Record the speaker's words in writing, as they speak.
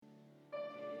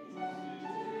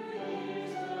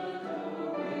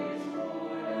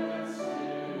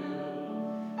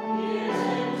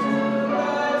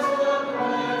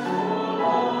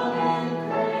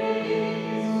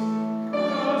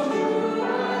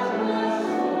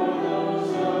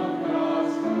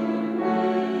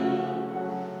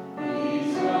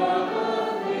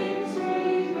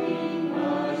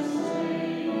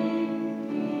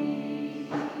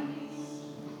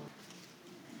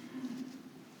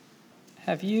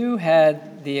Have you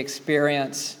had the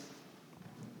experience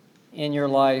in your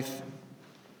life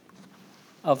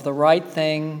of the right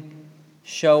thing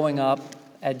showing up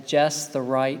at just the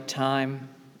right time?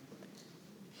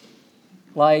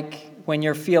 Like when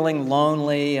you're feeling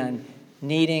lonely and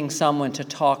needing someone to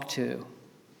talk to,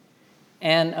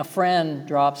 and a friend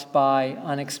drops by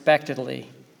unexpectedly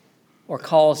or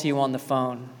calls you on the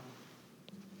phone,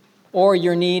 or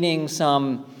you're needing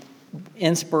some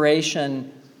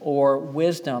inspiration or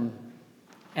wisdom,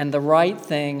 and the right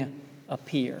thing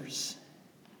appears.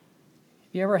 Have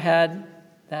you ever had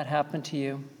that happen to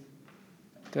you?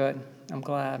 Good, I'm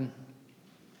glad.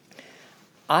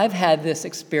 I've had this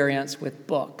experience with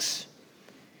books.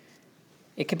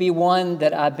 It could be one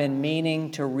that I've been meaning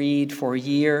to read for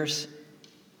years.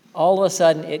 All of a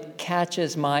sudden, it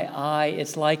catches my eye.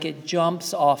 It's like it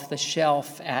jumps off the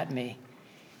shelf at me.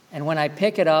 And when I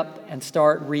pick it up and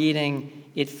start reading,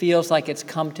 it feels like it's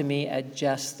come to me at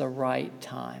just the right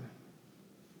time.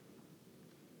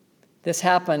 This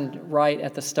happened right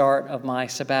at the start of my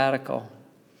sabbatical,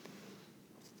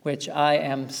 which I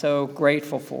am so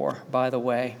grateful for, by the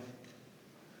way.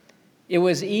 It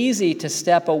was easy to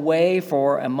step away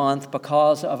for a month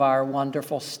because of our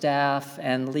wonderful staff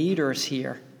and leaders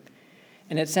here.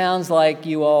 And it sounds like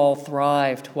you all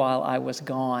thrived while I was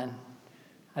gone.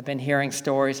 I've been hearing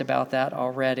stories about that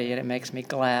already, and it makes me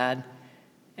glad.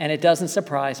 And it doesn't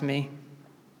surprise me.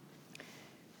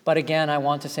 But again, I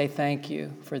want to say thank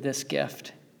you for this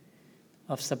gift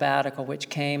of sabbatical, which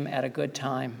came at a good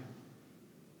time.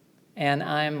 And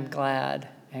I'm glad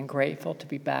and grateful to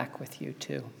be back with you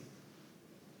too.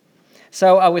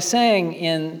 So I was saying,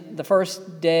 in the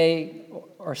first day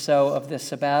or so of this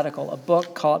sabbatical, a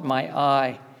book caught my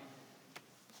eye.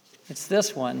 It's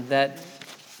this one It's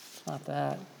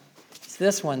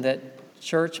this one that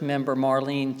church member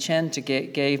Marlene Chen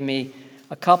gave me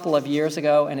a couple of years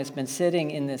ago, and it's been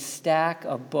sitting in this stack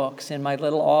of books in my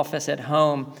little office at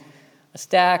home. A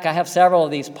stack, I have several of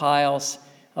these piles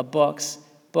of books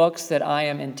that I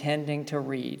am intending to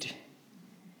read.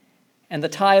 And the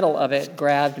title of it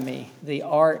grabbed me, The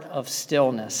Art of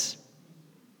Stillness.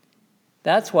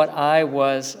 That's what I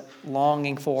was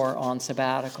longing for on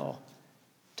sabbatical.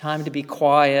 Time to be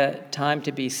quiet, time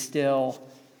to be still,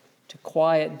 to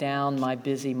quiet down my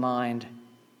busy mind.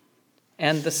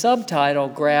 And the subtitle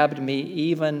grabbed me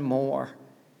even more,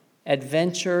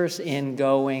 Adventures in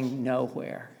Going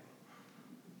Nowhere.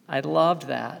 I loved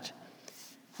that.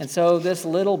 And so this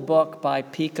little book by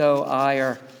Pico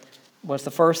Iyer was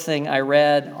the first thing I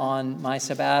read on my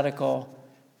sabbatical,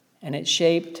 and it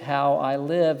shaped how I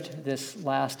lived this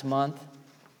last month,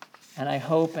 and I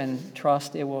hope and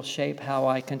trust it will shape how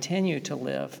I continue to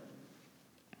live.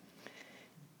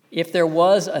 If there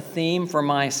was a theme for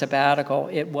my sabbatical,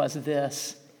 it was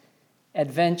this: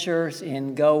 adventures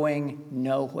in going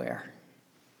nowhere.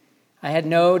 I had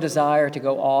no desire to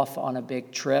go off on a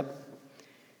big trip.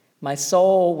 My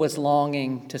soul was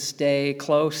longing to stay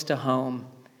close to home,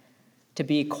 to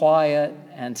be quiet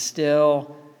and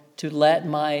still, to let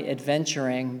my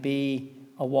adventuring be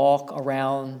a walk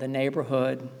around the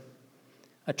neighborhood,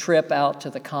 a trip out to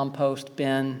the compost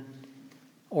bin,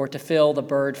 or to fill the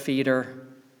bird feeder,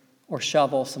 or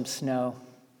shovel some snow.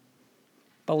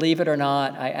 Believe it or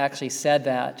not, I actually said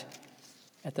that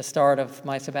at the start of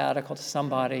my sabbatical to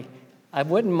somebody. I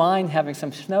wouldn't mind having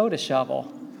some snow to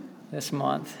shovel this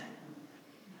month.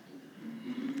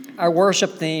 Our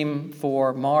worship theme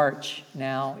for March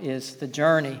now is the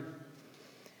journey.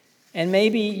 And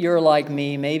maybe you're like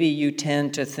me, maybe you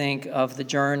tend to think of the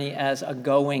journey as a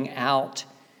going out,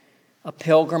 a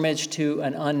pilgrimage to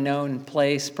an unknown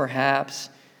place perhaps,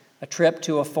 a trip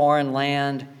to a foreign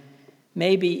land,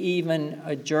 maybe even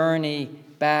a journey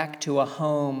back to a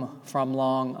home from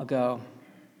long ago.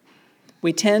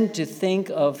 We tend to think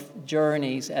of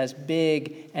journeys as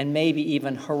big and maybe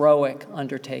even heroic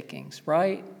undertakings,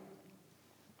 right?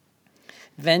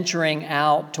 Venturing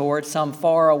out toward some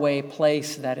faraway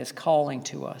place that is calling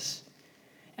to us.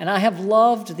 And I have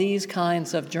loved these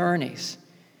kinds of journeys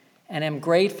and am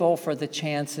grateful for the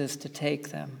chances to take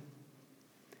them.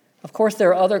 Of course, there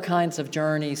are other kinds of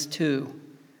journeys too,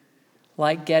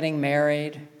 like getting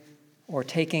married or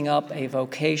taking up a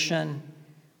vocation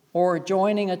or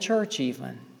joining a church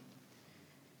even.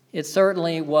 It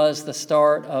certainly was the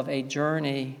start of a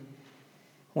journey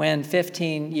when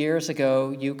 15 years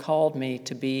ago you called me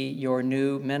to be your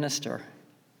new minister.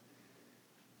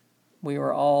 We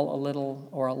were all a little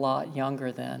or a lot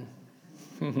younger then.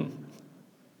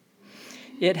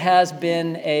 It has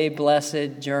been a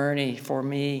blessed journey for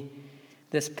me,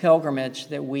 this pilgrimage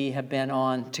that we have been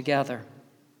on together.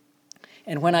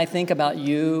 And when I think about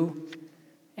you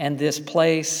and this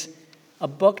place, a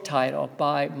book title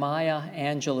by Maya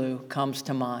Angelou comes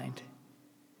to mind.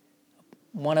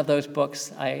 One of those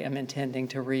books I am intending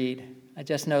to read. I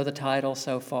just know the title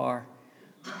so far.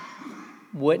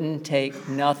 Wouldn't Take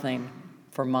Nothing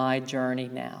for My Journey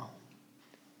Now.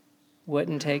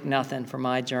 Wouldn't take nothing for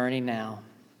my journey now.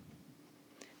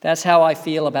 That's how I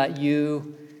feel about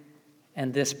you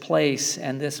and this place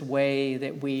and this way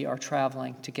that we are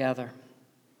traveling together.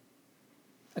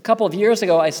 A couple of years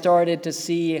ago, I started to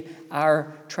see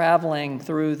our traveling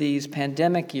through these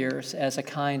pandemic years as a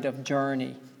kind of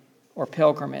journey or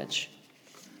pilgrimage.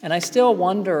 And I still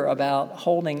wonder about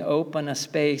holding open a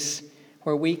space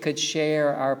where we could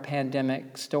share our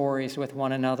pandemic stories with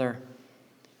one another.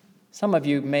 Some of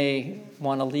you may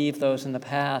want to leave those in the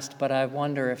past, but I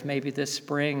wonder if maybe this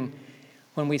spring,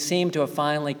 when we seem to have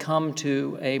finally come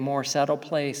to a more settled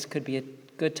place, could be a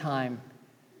good time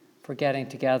for getting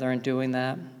together and doing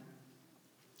that.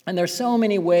 And there's so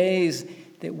many ways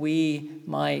that we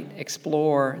might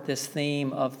explore this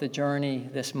theme of the journey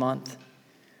this month.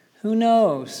 Who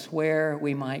knows where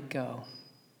we might go?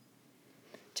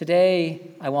 Today,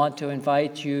 I want to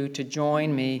invite you to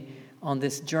join me on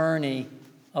this journey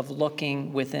of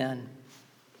looking within.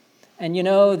 And you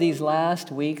know, these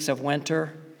last weeks of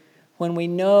winter, when we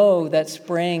know that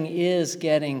spring is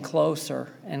getting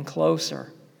closer and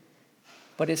closer,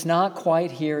 but it's not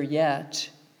quite here yet,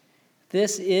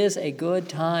 this is a good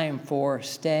time for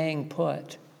staying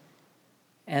put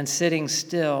and sitting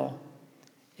still,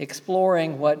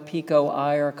 exploring what Pico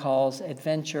Iyer calls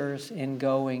adventures in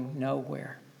going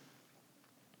nowhere.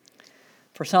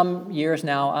 For some years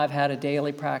now, I've had a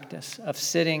daily practice of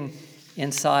sitting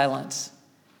in silence.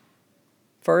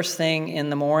 First thing in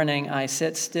the morning, I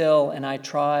sit still and I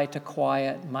try to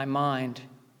quiet my mind.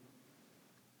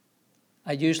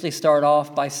 I usually start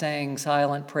off by saying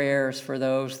silent prayers for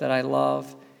those that I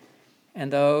love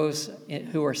and those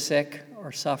who are sick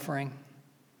or suffering.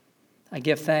 I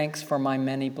give thanks for my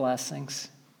many blessings.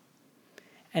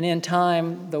 And in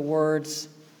time, the words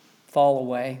fall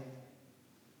away.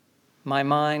 My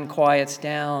mind quiets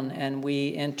down and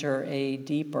we enter a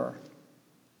deeper,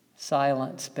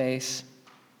 silent space.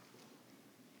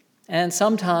 And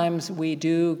sometimes we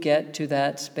do get to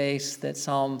that space that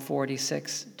Psalm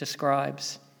 46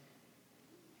 describes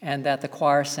and that the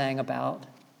choir sang about.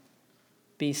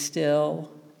 Be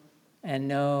still and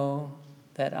know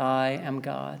that I am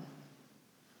God.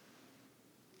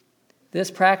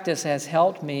 This practice has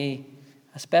helped me,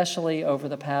 especially over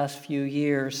the past few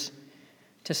years,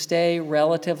 to stay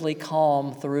relatively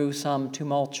calm through some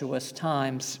tumultuous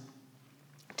times,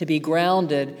 to be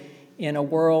grounded in a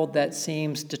world that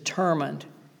seems determined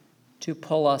to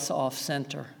pull us off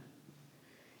center.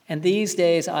 And these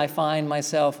days I find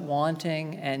myself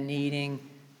wanting and needing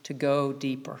to go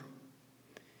deeper,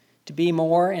 to be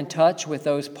more in touch with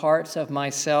those parts of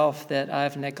myself that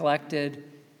I've neglected,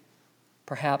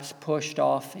 perhaps pushed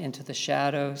off into the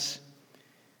shadows,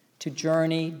 to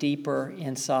journey deeper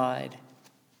inside,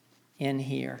 in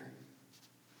here.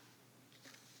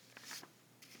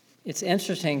 It's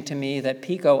interesting to me that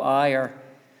Pico Iyer,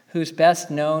 who's best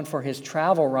known for his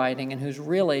travel writing and who's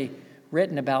really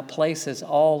written about places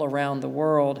all around the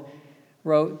world,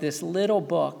 wrote this little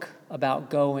book about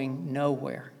going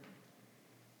nowhere.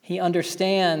 He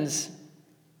understands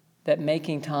that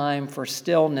making time for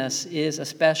stillness is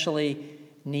especially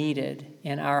needed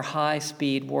in our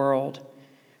high-speed world,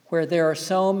 where there are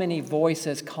so many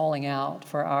voices calling out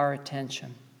for our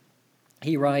attention.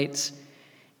 He writes,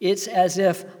 "It's as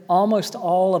if almost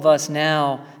all of us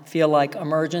now feel like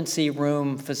emergency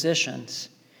room physicians,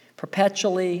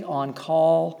 perpetually on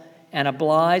call and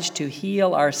obliged to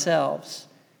heal ourselves,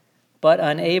 but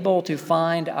unable to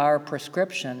find our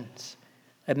prescriptions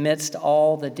amidst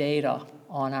all the data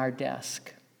on our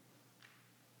desk."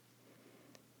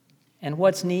 And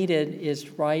what's needed is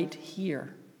right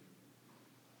here.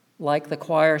 Like the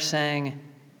choir sang,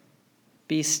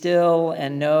 "Be still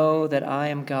and know that I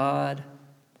am God.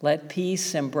 Let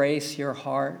peace embrace your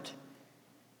heart.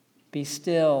 Be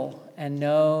still and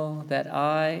know that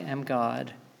I am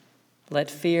God. Let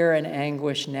fear and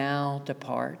anguish now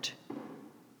depart.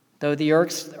 Though the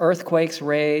earthquakes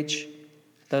rage,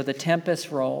 though the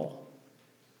tempests roll,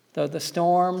 though the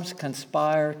storms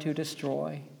conspire to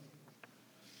destroy,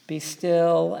 be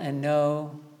still and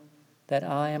know that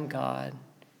I am God.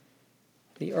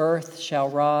 The earth shall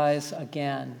rise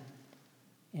again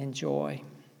in joy."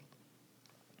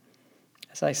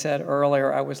 As I said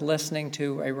earlier, I was listening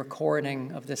to a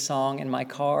recording of this song in my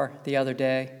car the other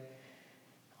day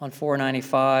on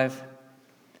 495,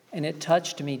 and it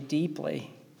touched me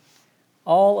deeply.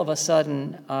 All of a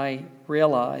sudden, I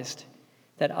realized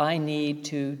that I need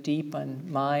to deepen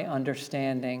my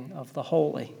understanding of the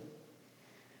holy,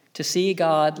 to see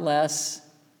God less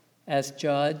as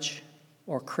judge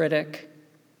or critic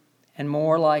and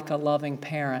more like a loving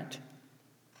parent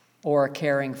or a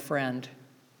caring friend,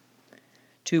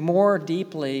 to more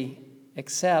deeply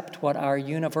accept what our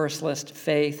universalist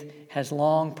faith has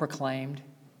long proclaimed,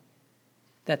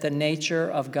 that the nature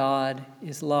of God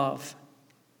is love,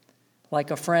 like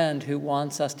a friend who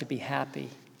wants us to be happy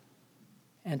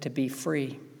and to be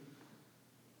free.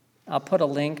 I'll put a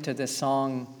link to this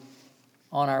song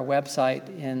on our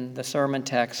website in the sermon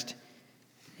text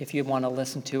if you want to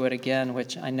listen to it again,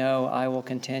 which I know I will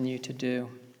continue to do.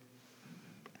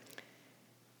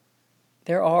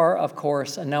 There are, of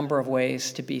course, a number of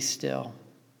ways to be still,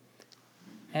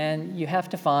 and you have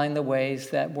to find the ways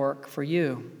that work for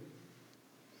you.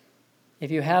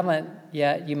 If you haven't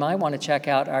yet, you might want to check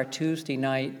out our Tuesday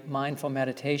night mindful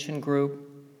meditation group,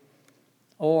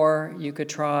 or you could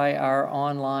try our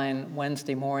online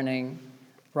Wednesday morning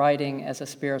writing as a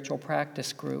spiritual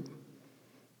practice group,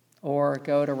 or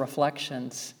go to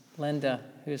Reflections. Linda,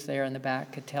 who's there in the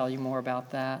back, could tell you more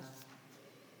about that.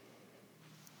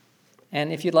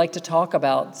 And if you'd like to talk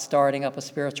about starting up a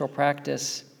spiritual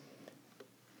practice,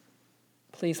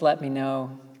 please let me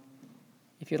know.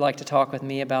 If you'd like to talk with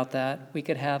me about that, we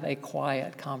could have a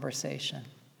quiet conversation.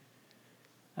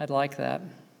 I'd like that.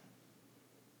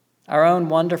 Our own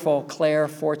wonderful Claire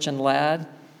Fortune Ladd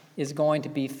is going to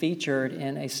be featured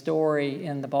in a story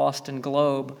in the Boston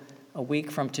Globe a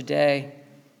week from today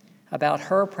about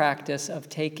her practice of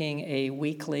taking a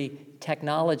weekly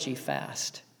technology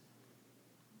fast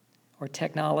or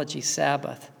technology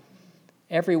Sabbath.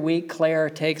 Every week, Claire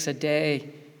takes a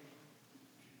day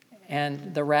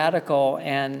and the radical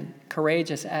and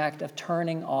courageous act of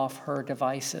turning off her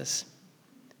devices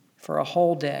for a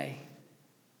whole day,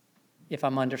 if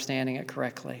I'm understanding it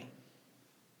correctly.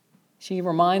 She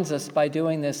reminds us by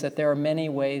doing this that there are many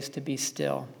ways to be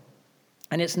still.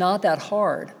 And it's not that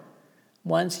hard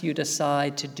once you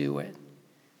decide to do it,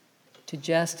 to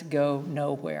just go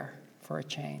nowhere for a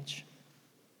change.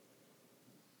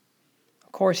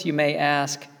 Of course, you may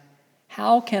ask,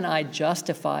 how can I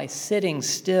justify sitting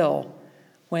still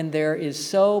when there is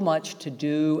so much to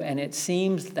do and it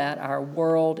seems that our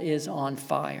world is on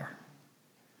fire?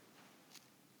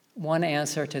 One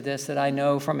answer to this that I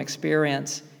know from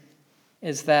experience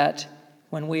is that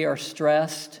when we are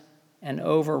stressed and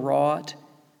overwrought,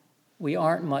 we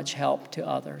aren't much help to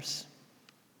others.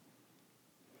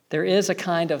 There is a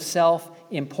kind of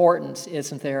self-importance,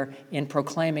 isn't there, in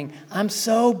proclaiming, I'm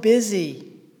so busy.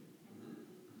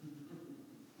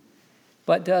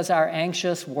 But does our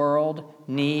anxious world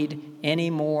need any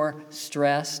more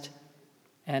stressed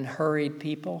and hurried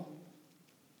people?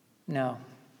 No.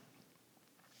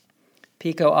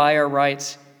 Pico Iyer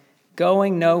writes,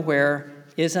 going nowhere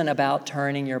isn't about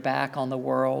turning your back on the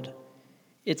world.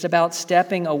 It's about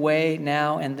stepping away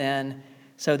now and then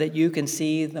so that you can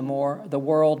see the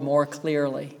world more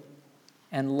clearly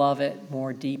and love it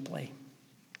more deeply.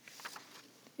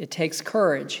 It takes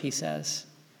courage, he says,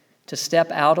 to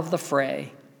step out of the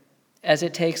fray, as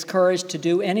it takes courage to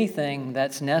do anything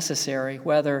that's necessary,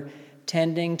 whether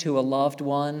tending to a loved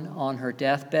one on her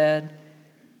deathbed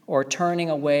or turning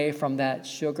away from that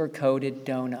sugar-coated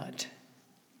donut.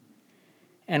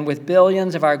 And with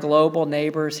billions of our global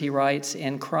neighbors, he writes,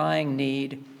 in crying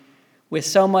need, with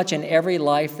so much in every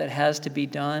life that has to be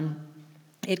done,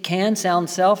 it can sound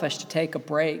selfish to take a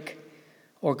break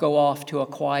or go off to a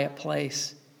quiet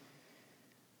place.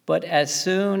 But as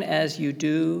soon as you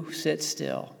do sit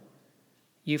still,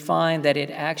 you find that it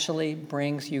actually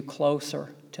brings you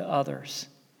closer to others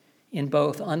in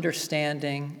both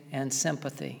understanding and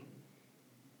sympathy.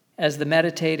 As the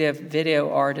meditative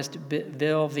video artist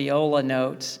Bill Viola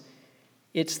notes,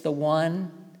 it's the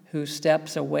one who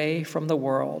steps away from the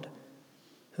world,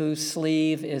 whose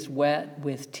sleeve is wet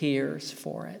with tears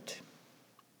for it.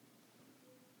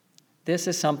 This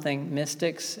is something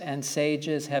mystics and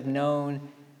sages have known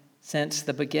since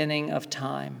the beginning of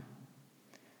time,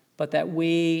 but that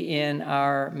we in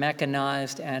our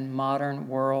mechanized and modern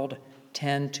world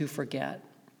tend to forget.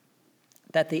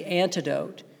 That the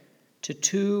antidote to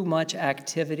too much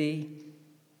activity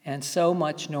and so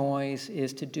much noise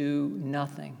is to do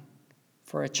nothing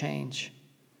for a change.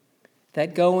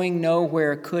 That going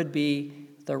nowhere could be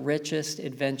the richest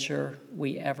adventure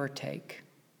we ever take.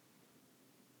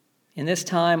 In this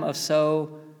time of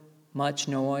so much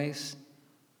noise,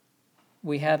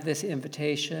 we have this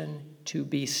invitation to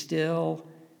be still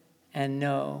and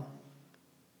know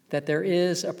that there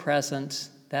is a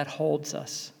presence that holds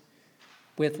us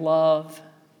with love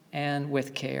and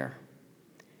with care.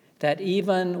 that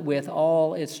even with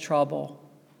all its trouble,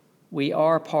 we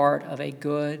are part of a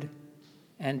good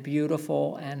and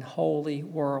beautiful and holy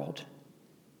world.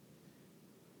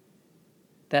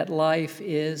 That life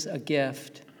is a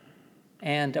gift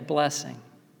and a blessing.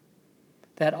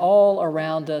 That all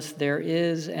around us there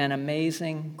is an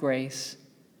amazing grace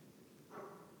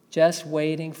just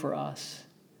waiting for us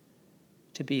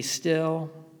to be still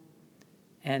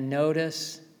and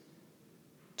notice,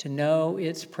 to know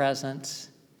its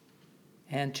presence,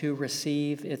 and to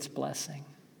receive its blessing.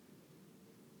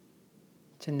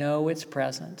 To know its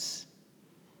presence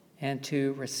and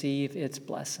to receive its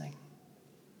blessing.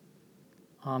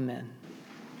 Amen.